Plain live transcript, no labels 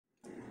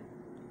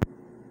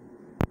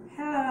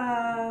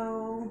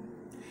Hello,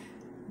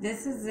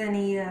 this is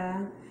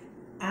Zennia.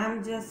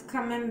 I'm just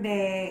coming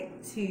back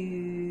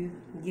to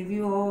give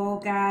you all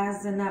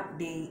guys an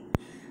update.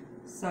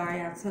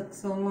 Sorry I took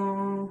so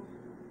long.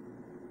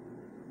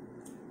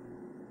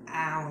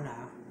 I don't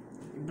know.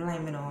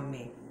 Blame it on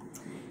me.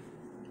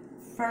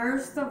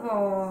 First of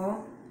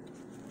all,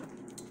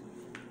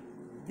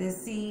 the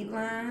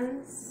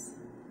seedlings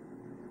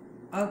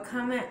are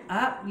coming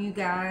up, you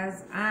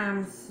guys.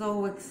 I'm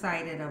so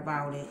excited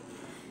about it.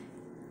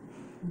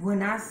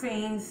 When I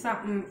seen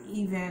something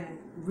even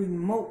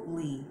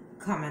remotely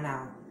coming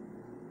out,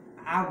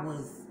 I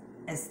was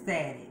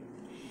ecstatic.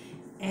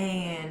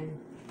 And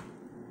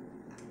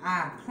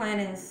I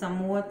planted some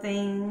more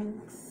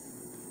things.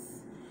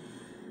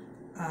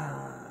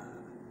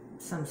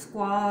 Some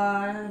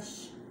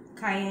squash,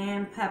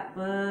 cayenne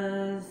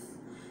peppers,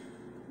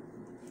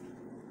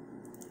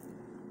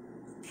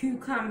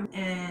 cucumber,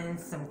 and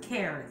some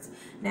carrots.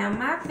 Now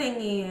my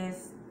thing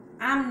is,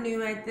 I'm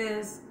new at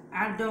this.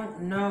 I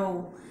don't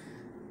know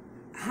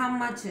how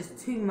much is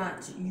too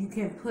much you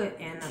can put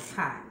in a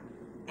pot.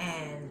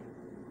 And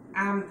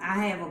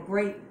I have a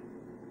great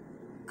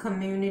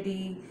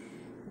community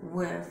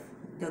with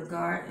the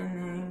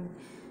gardening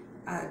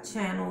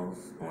channels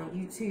on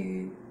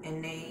YouTube,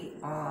 and they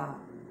are,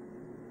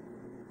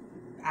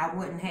 I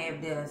wouldn't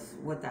have this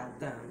without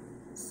them.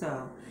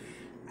 So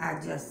I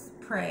just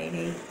pray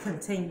they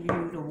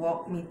continue to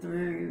walk me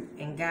through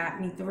and guide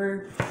me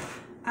through.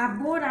 I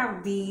bought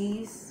out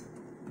these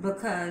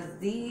because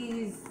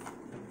these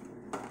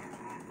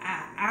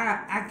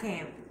I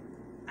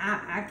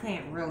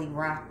can't really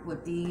rock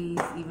with these,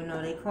 even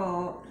though they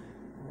called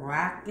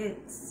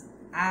rockets.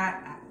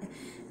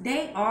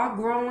 They are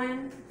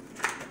growing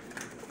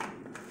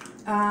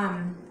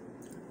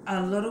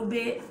a little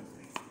bit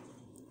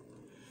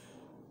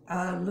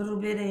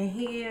in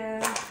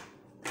here,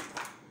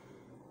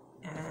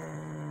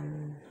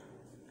 and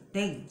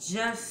they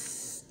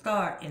just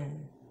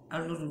starting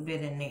a little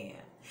bit in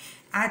there.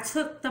 I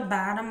took the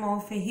bottom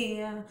off of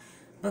here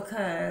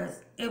because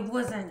it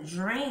wasn't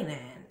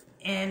draining,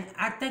 and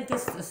I think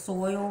it's the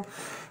soil.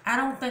 I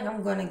don't think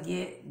I'm gonna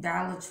get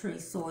Dollar Tree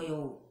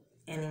soil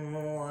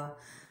anymore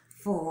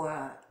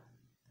for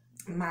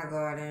my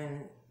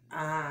garden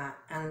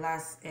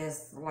unless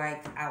it's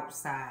like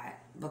outside,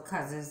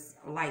 because it's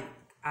like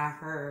I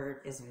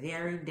heard it's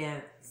very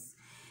dense,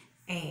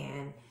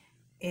 and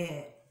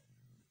it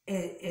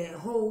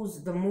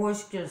holds the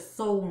moisture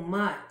so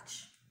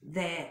much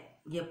that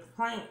your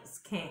plants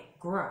can't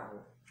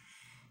grow.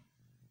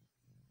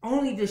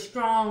 Only the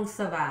strong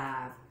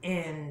survive,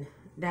 and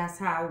that's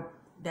how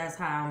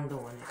I'm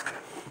doing it.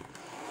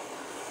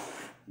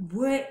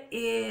 What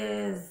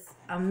is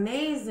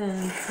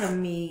amazing to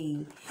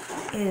me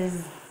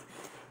is,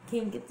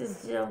 can you get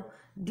this, Jill?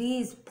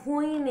 These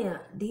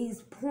pointers.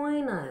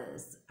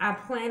 I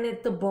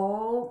planted the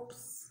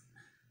bulbs,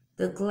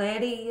 the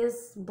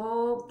gladius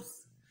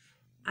bulbs.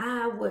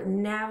 I would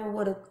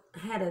have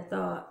had a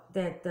thought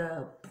that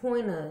the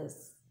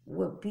pointers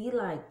would be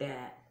like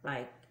that.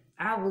 Like,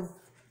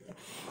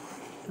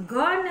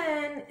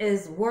 gardening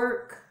is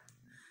work,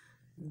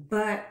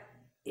 but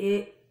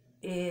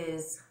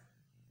it's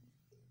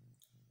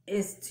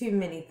too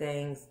many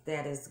things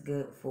that is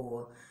good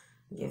for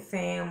your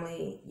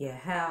family, your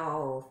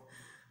health,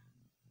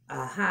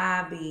 a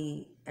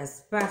hobby,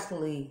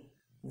 especially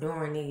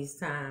during these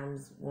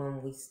times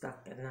when we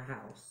stuck in the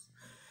house.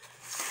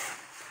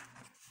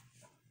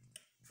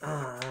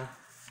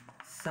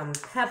 Some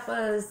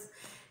peppers,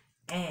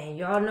 and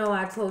y'all know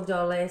I told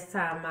y'all last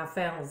time I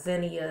found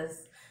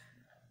zinnias.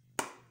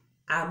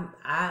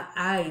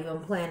 I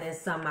even planted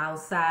some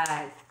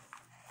outside.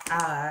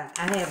 I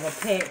have a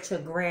patch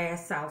of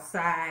grass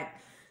outside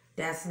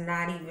that's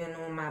not even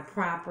on my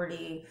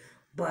property,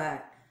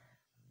 but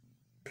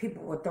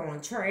people were throwing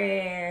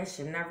trash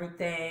and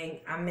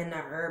everything. I'm in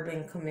an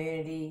urban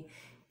community,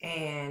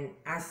 and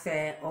I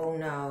said, oh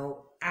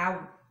no,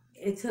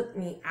 it took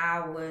me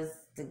hours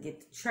to get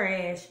the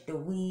trash, the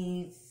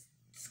weeds,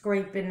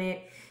 scraping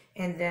it,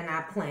 and then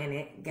I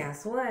planted,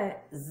 guess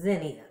what?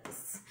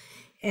 Zinnias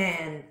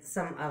and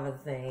some other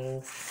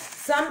things.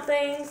 Some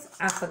things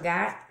I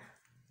forgot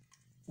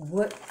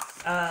what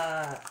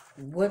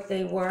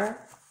they were.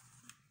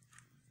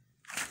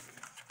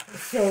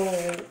 So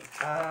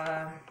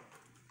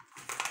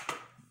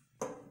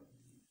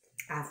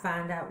I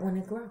find out when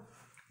it grows.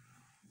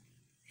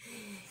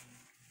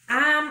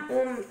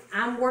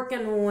 I'm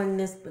working on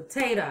this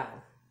potato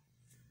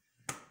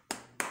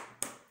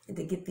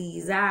to get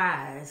these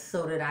eyes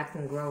so that I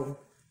can grow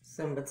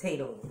some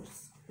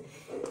potatoes.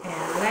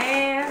 And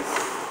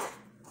last,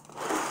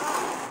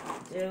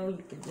 Joe,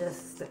 you can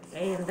just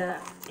stand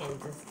up and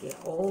just get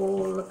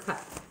all the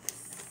cuts.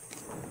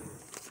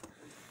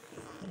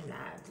 And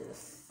I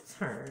just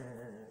turn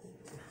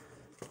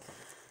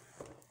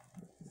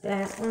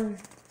that one,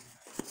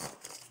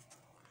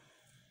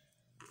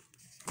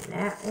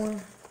 that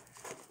one,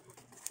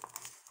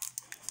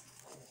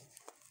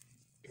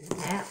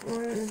 that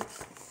one,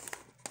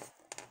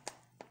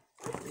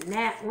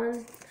 that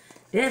one.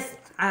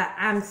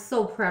 I'm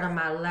so proud of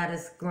my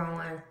lettuce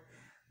growing.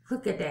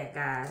 Look at that,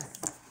 guys.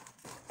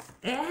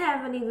 It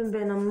haven't even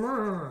been a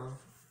month.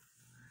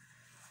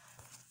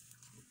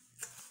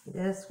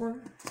 This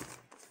one.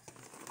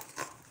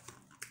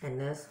 And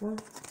this one.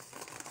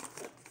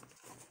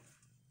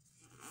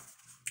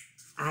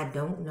 I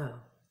don't know.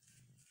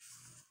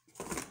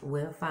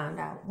 We'll find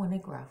out when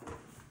it grows.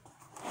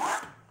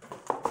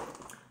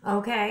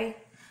 Okay,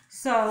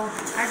 so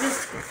I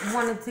just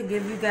wanted to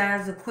give you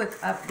guys a quick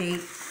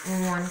update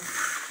on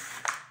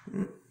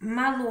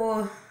my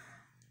little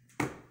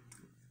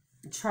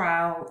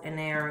trial and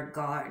error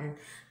garden.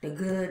 The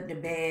good, the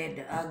bad,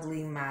 the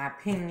ugly, my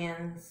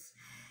opinions.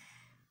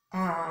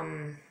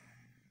 I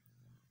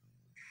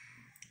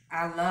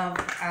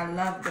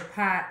love the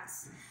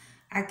pots.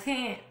 I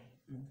can't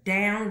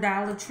down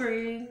Dollar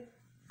Tree.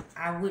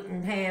 I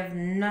wouldn't have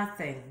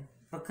nothing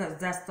because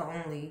that's the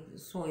only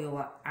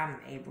soil I'm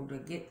able to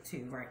get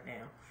to right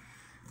now.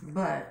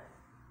 But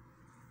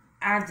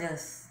I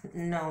just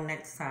know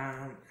next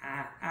time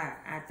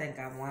I think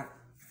I want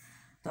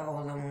the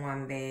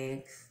all-in-one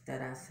bags that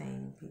I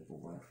seen people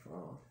work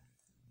for.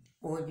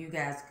 Or you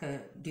guys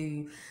could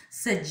do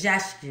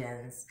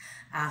suggestions.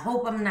 I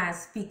hope I'm not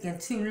speaking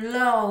too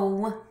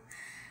low.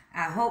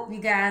 I hope you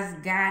guys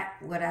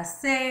got what I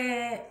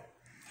said.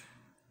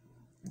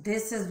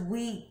 This is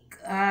week,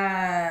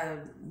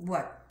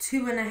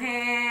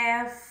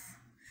 2.5,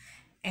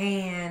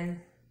 and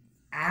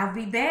I'll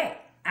be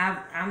back.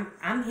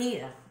 I'm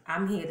here.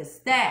 I'm here to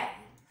stay.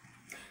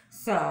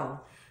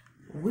 So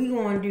we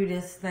gonna do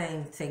this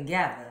thing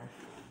together.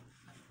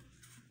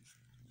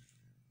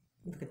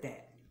 Look at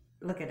that.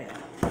 Look at that.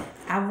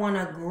 I want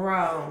to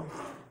grow,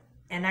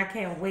 and I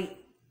can't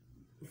wait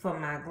for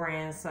my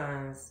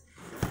grandsons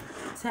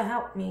to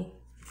help me.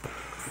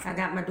 I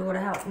got my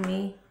daughter helping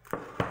me,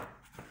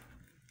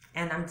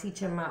 and I'm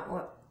teaching my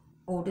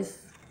oldest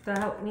to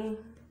help me.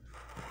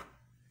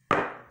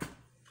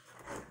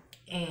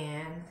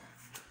 And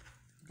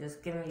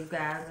just giving you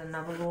guys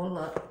another little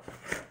look.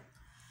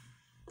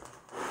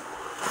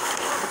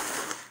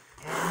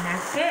 And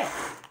that's it.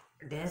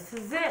 This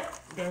is it.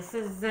 This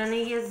is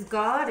Xenia's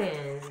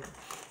garden.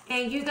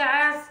 And you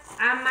guys,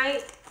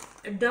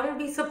 don't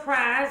be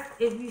surprised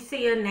if you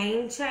see a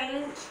name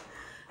change,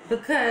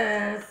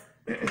 because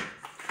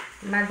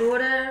my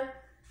daughter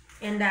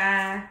and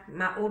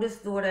my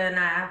oldest daughter and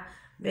I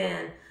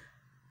been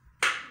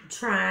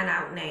trying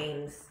out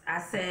names.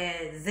 I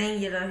said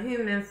Xenia the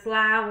human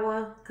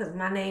flower because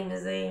my name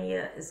is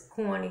Xenia. It's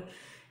corny.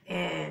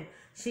 And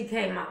she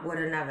came up with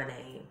another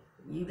name.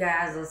 You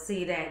guys will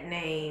see that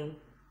name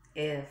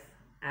if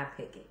I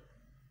pick it.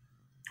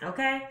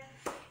 Okay?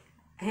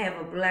 Have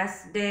a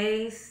blessed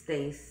day.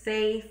 Stay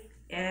safe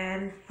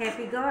and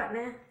happy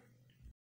gardening.